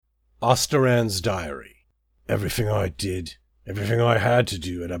Osteran's Diary. Everything I did, everything I had to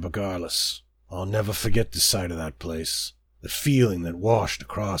do at Abergarlis. I'll never forget the sight of that place. The feeling that washed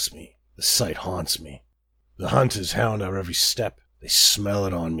across me. The sight haunts me. The hunters hound our every step. They smell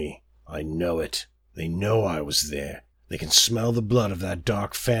it on me. I know it. They know I was there. They can smell the blood of that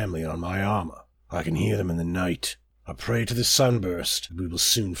dark family on my armor. I can hear them in the night. I pray to the sunburst that we will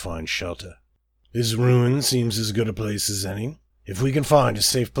soon find shelter. This ruin seems as good a place as any. If we can find a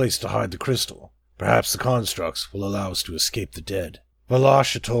safe place to hide the crystal, perhaps the constructs will allow us to escape the dead.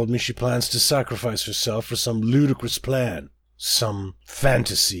 Valasha told me she plans to sacrifice herself for some ludicrous plan, some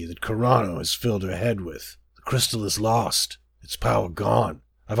fantasy that Carano has filled her head with. The crystal is lost, its power gone.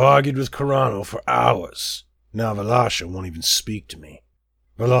 I've argued with Carano for hours. Now Valasha won't even speak to me.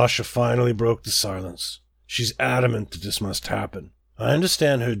 Valasha finally broke the silence. She's adamant that this must happen. I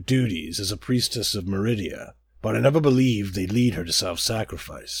understand her duties as a priestess of Meridia, but I never believed they'd lead her to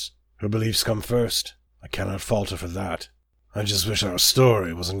self-sacrifice. Her beliefs come first. I cannot fault her for that. I just wish our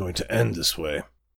story wasn't going to end this way.